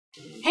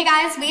Hey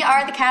guys, we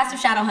are the cast of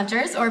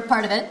Shadowhunters, or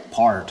part of it.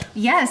 Part.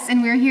 Yes,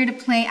 and we're here to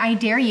play I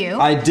Dare You.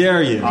 I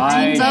dare you.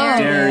 I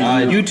dare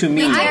you. You to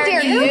me. I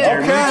dare you.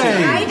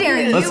 Okay. I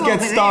dare you. Let's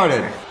get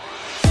started.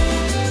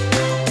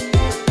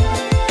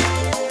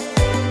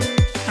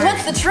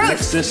 What's the truth?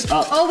 Mix this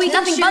up. Oh, we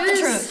can Nothing but the choose?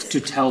 truth. To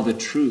tell the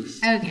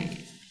truth. Okay.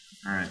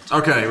 All right.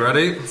 Okay,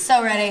 ready?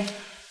 So ready.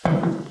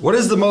 What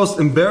is the most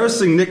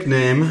embarrassing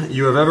nickname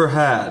you have ever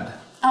had?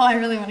 Oh, I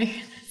really want to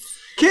hear this.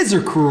 Kids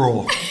are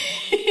cruel.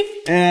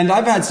 And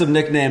I've had some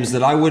nicknames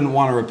that I wouldn't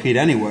want to repeat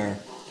anywhere.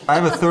 I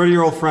have a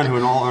 30-year-old friend who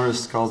in all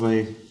earnest calls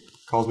me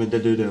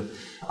doo-doo-doo.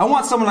 I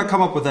want someone to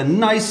come up with a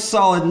nice,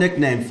 solid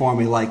nickname for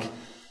me, like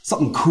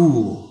something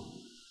cool.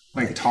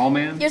 Like tall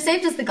man? You're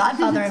saved as the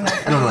Godfather in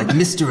my No, like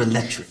Mr.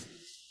 Electric.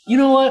 You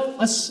know what?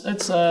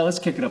 Let's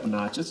kick it up a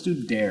notch. Let's do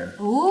Dare.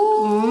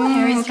 Ooh,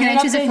 Harry's Can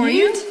I choose it for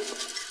you?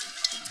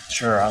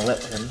 Sure, I'll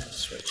let him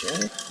switch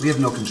it. We have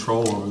no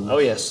control over this. Oh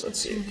yes, let's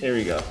see. Here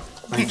we go.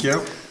 Thank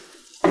you.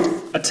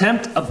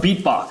 Attempt a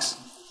beatbox.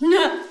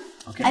 No.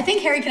 Okay. I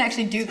think Harry can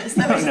actually do this.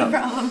 That was No. the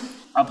problem.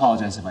 I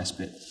apologize if I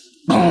spit.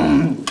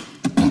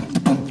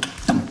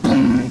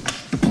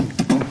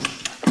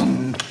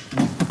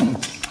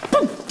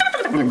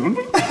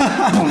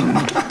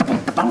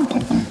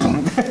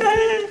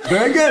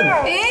 Very good.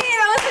 Hey,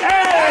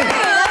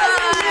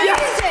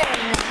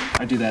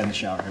 I do that in the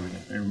shower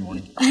every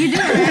morning. You do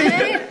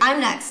it. I'm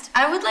next.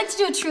 I would like to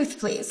do a truth,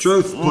 please.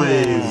 Truth,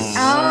 please.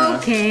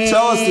 Okay.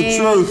 Tell us the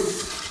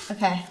truth.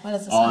 Okay, what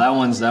is this?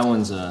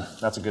 Oh,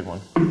 that's a good one.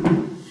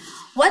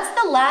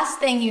 What's the last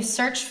thing you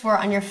searched for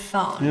on your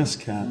phone? Yes,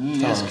 Kat.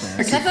 Yes,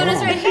 Karen. My phone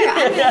is right here.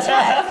 I'm gonna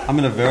check. I'm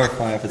gonna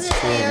verify if it's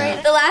true or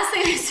not. The last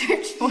thing I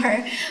searched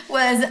for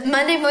was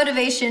Monday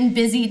Motivation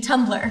Busy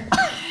Tumblr.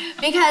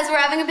 Because we're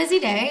having a busy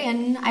day,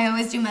 and I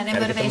always do Monday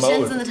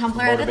Motivations, and the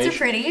Tumblr edits are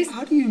pretty.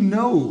 How do you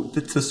know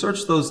to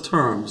search those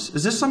terms?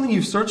 Is this something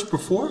you've searched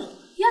before?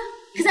 Yeah,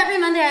 because every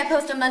Monday I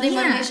post a Monday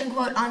Motivation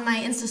quote on my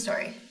Insta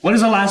story. What is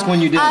the last one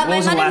you did? What My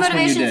was the Monday last one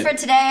you Motivation did? for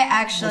today,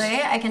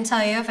 actually, I can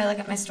tell you if I look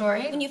at my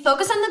story. When you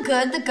focus on the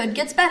good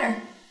gets better.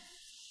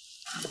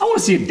 I want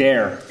to see a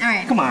Dare. All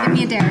right. Come on.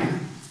 Give me a dare.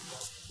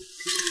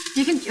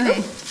 You can.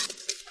 Okay.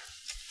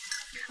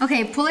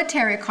 Okay. Pull a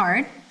tarot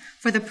card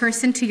for the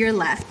person to your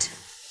left.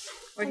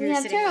 Or We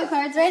have tarot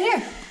cards right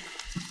here.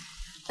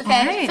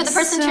 Okay, Right, for the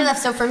person to your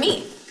left, so for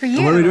me. For you.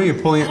 And what are we doing? You're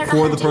pulling it I don't know for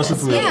how the to do person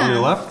this. from Yeah. on your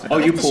left? Oh, I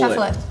you have to pull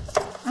shuffle it.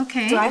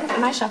 Okay.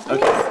 Am I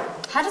shuffling?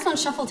 How does one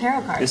shuffle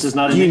tarot cards? This is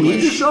not Do an you need to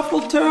English.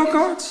 shuffle tarot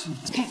cards?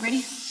 Okay.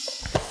 Ready?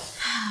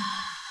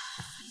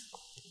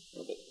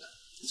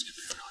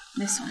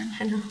 This one.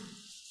 I know.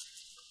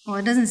 Well,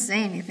 it doesn't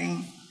say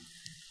anything.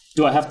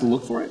 Do I have to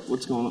look for it?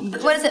 What's going on?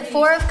 What is it,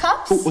 4 of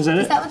Cups? Oh, was that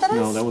it? Is that what that is?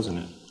 No, that wasn't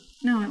it.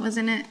 No, it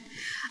wasn't it.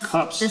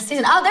 Cups. This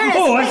season. Oh, there it is.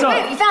 Oh, I saw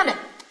wait, it. you found it.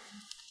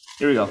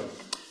 Here we go.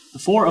 The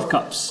 4 of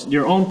Cups.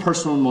 Your own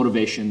personal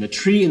motivation. The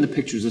tree in the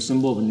picture is a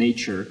symbol of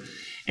nature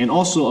and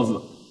also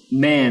of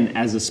man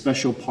as a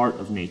special part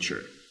of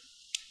nature.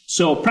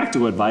 So,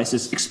 practical advice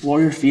is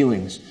explore your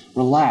feelings,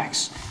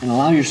 relax, and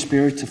allow your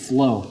spirit to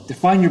flow.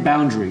 Define your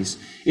boundaries.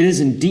 It is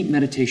in deep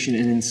meditation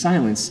and in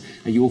silence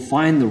that you will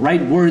find the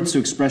right words to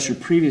express your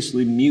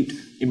previously mute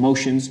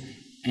emotions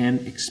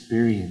and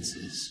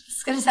experiences.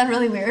 It's going to sound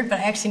really weird, but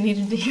I actually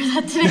needed to hear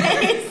that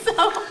today,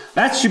 so...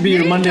 That should be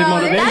your Monday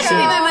motivation. That should be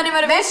my Monday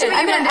motivation. That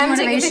should be I'm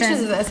Monday taking motivation.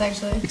 pictures of this,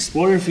 actually.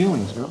 Explore your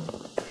feelings, girl.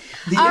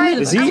 All right,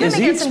 Is I'm he gonna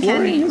get some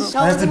exploring? candy.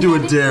 I have to do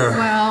a dare.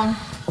 Well,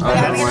 I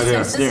have no idea.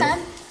 This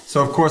time?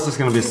 So of course it's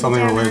going to be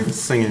something related to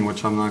singing,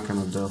 which I'm not going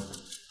to do.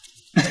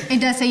 it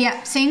does say,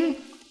 yeah, sing.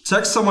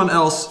 Text someone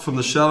else from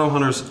the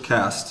Shadowhunters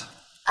cast.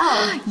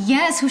 Oh,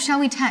 Yes, who shall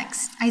we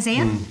text?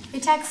 Isaiah? you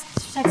text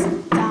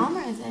Dom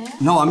or Isaiah?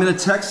 No, I'm going to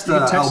text Text it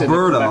and come back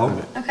Alberto.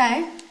 with it.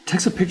 Okay.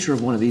 Text a picture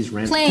of one of these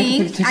random.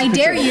 Playing Text a I picture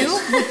Dare of You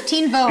this. with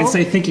Teen Vogue. And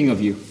say thinking of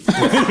you.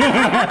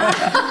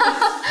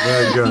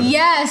 Very good.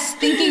 Yes,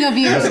 thinking of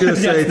you. I was going to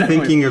say Yes, definitely.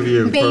 thinking of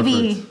you.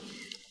 Baby. Perfect.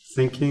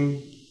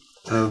 Thinking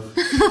of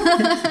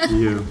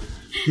you.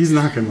 He's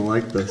not going to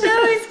like this.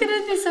 No, he's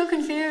going to be so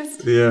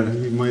confused. Yeah,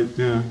 he might,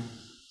 yeah.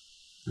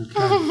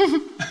 Okay.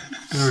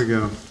 There we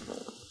go.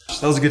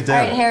 That was a good day. All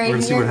right, Harry, We're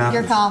going to see what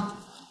happens. your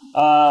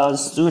call.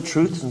 Let's do a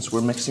truth since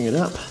we're mixing it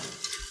up.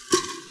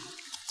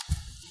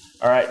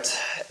 All right.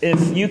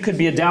 If you could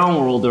be a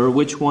downworlder,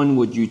 which one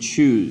would you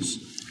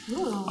choose?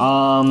 Well,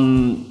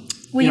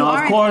 Of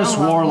are course, oh,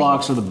 well,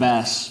 warlocks are the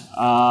best.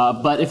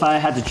 But if I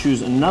had to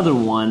choose another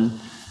one,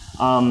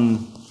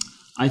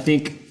 I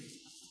think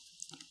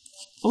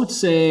I would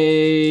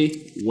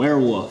say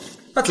werewolf.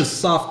 That's a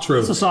soft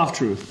truth. It's a soft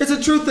truth. It's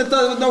a truth that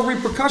does no But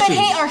repercussions.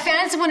 hey, our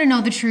fans want to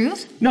know the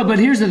truth. No, but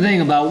here's the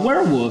thing about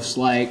werewolves.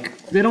 Like,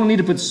 they don't need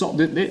to put salt.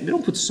 They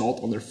don't put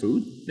salt on their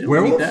food. They don't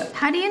Werewolf? need that.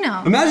 How do you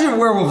know? Imagine a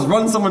werewolf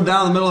runs someone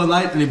down in the middle of the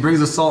night and he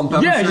brings a salt and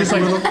pepper Yeah, shake just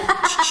like- with him.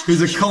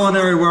 He's a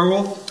culinary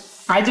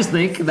werewolf. I just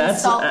think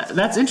that's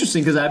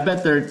interesting because I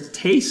bet their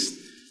taste,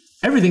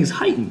 everything's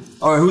heightened.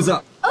 All right, who's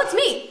up? Oh, it's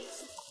me.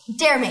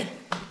 Dare me.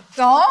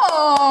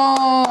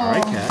 Oh. All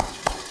right, Kat.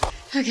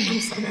 Okay. I'm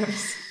so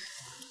nervous.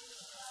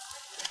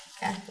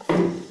 Okay.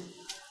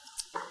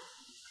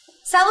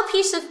 Sell a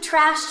piece of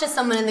trash to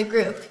someone in the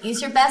group.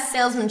 Use your best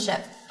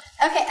salesmanship.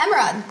 Okay,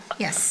 Emerald.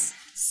 Yes.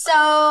 So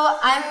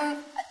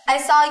I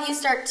saw you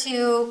start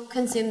to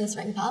consume this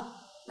ring pop,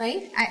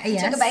 right?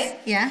 Yes. Took a bite.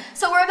 Yeah.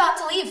 So we're about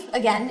to leave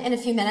again in a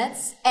few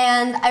minutes,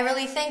 and I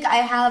really think I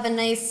have a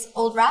nice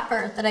old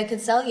wrapper that I could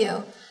sell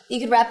you. You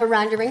could wrap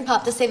around your ring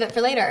pop to save it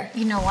for later.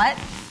 You know what?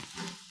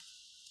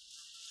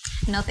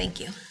 No, thank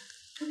you.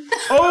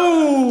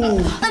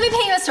 Oh! Let me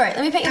paint you a story.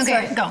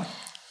 Okay, go.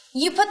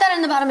 You put that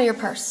in the bottom of your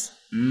purse.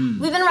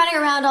 We've been running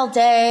around all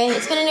day.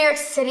 It's been in New York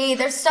City.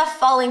 There's stuff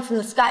falling from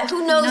the sky.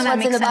 Who knows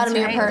what's in the bottom of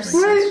your purse?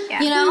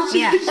 Yeah. You know?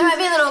 Yeah. There might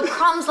be little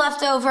crumbs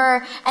left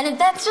over, and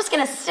that's just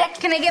gonna stick.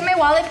 Can I get my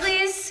wallet,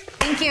 please?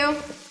 Thank you.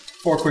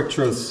 4 quick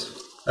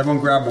truths.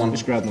 Everyone grab one.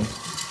 Just grab one.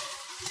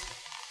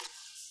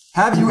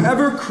 Have you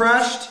ever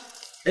crashed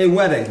a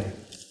wedding?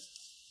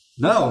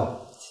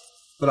 No.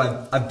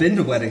 But I've been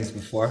to weddings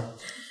before.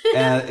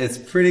 And it's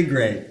pretty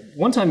great.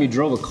 One time you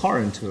drove a car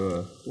into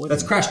a wedding.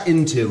 That's crashed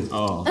into.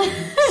 Oh.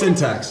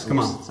 Syntax. Come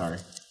on. Sorry.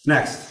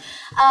 Next.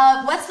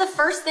 What's the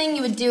first thing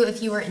you would do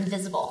if you were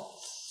invisible?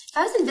 If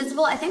I was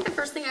invisible, I think the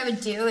first thing I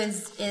would do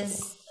is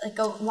like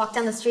go walk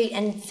down the street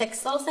and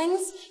fix little things.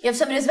 You know, if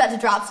somebody was about to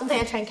drop something,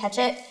 I'd try and catch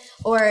it.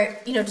 Or,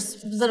 you know,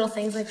 just little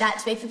things like that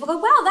to make people go,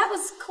 wow, that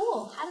was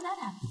cool. How did that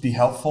happen? Be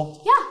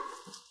helpful. Yeah.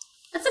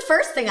 That's the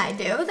first thing I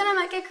do. Then I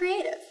might get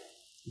creative.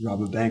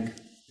 Rob a bank.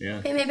 Yeah.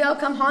 Okay, maybe I'll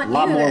come haunt you. A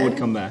lot more then. would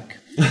come back.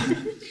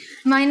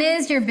 Mine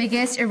is your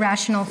biggest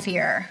irrational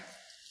fear.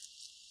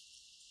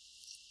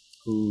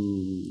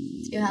 Ooh.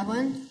 Do you have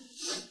one?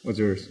 What's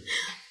yours?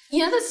 You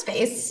know the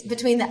space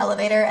between the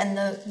elevator and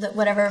the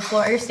whatever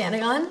floor you're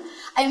standing on?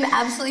 I'm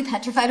absolutely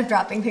petrified of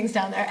dropping things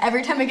down there.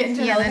 Every time I get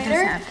into an Yeah, that does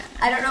elevator, happen.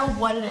 I don't know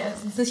what it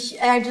is. It's this,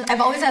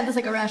 I've always had this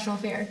like irrational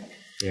fear.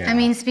 Yeah. I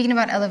mean, speaking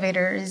about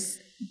elevators,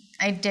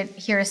 I did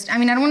hear I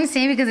don't want to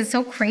say it because it's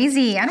so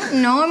crazy. I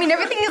don't know. I mean,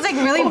 everything is like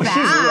really bad.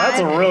 That's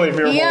a really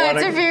fearful Yeah, one.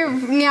 it's a fear.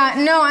 Yeah,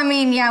 no, I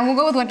mean, yeah, we'll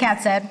go with what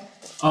Kat said.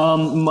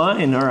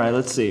 Mine, all right,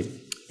 let's see.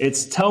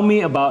 It's tell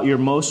me about your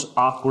most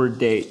awkward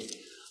date.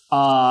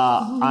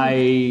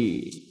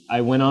 I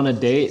went on a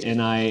date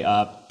and I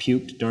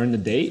puked during the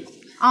date.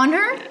 On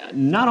her?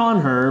 Not on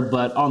her,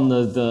 but on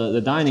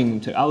the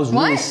dining. I was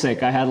really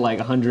sick. I had like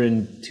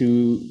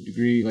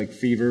 102-degree like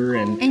fever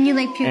And you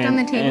like puked on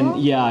the table?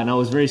 And yeah, and I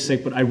was very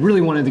sick, but I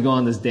really wanted to go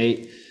on this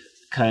date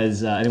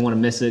because I didn't want to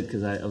miss it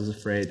because I was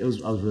afraid. I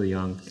was really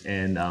young,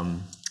 and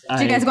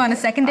Did you guys go on a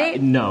second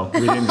date? No,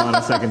 we didn't go on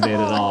a second date at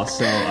all.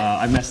 So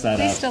I messed that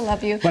up. I still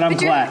love you. But I'm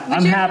glad.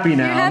 I'm happy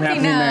now. I'm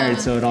happily married,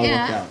 so it all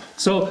Yeah. worked out.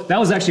 So that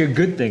was actually a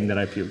good thing that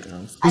I puked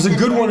on. There's a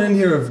good one in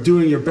here of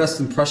doing your best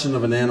impression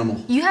of an animal.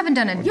 You haven't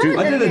done it.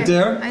 I did a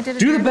dare. I did a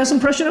Do dare. the best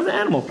impression of an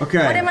animal.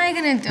 Okay. What am I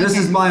going to do? This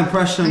Okay. is my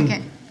impression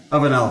Okay.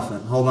 of an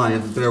elephant. Hold on, you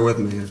have to bear with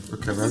me here.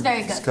 Okay, This is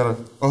very good.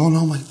 Oh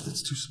no,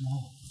 that's too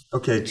small.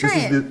 Okay, Try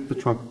this it. is the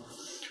trunk.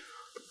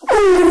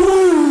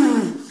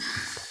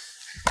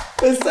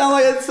 It sounds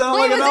like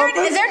Wait, an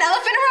elephant. is there an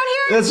elephant around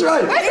here? That's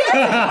right. Where's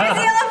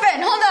the elephant?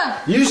 Hold on.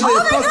 Usually Oh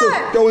it's my supposed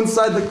God. to go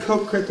inside the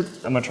coat crate.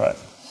 I'm gonna try it.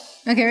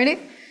 Okay, ready?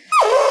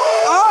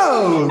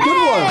 Oh,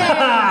 good one.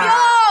 Yo,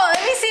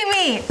 let me see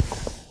me.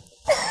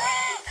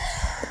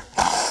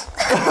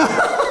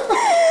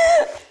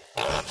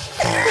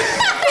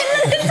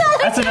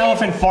 That's an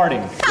elephant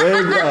farting.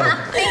 There you go.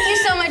 Thank you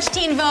so much,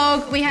 Teen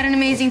Vogue. We had an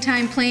amazing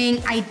time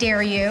playing I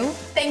Dare You.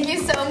 Thank you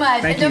so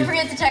much. Thank and don't you.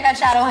 forget to check out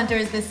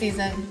Shadowhunters this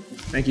season.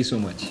 Thank you so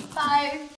much. Bye.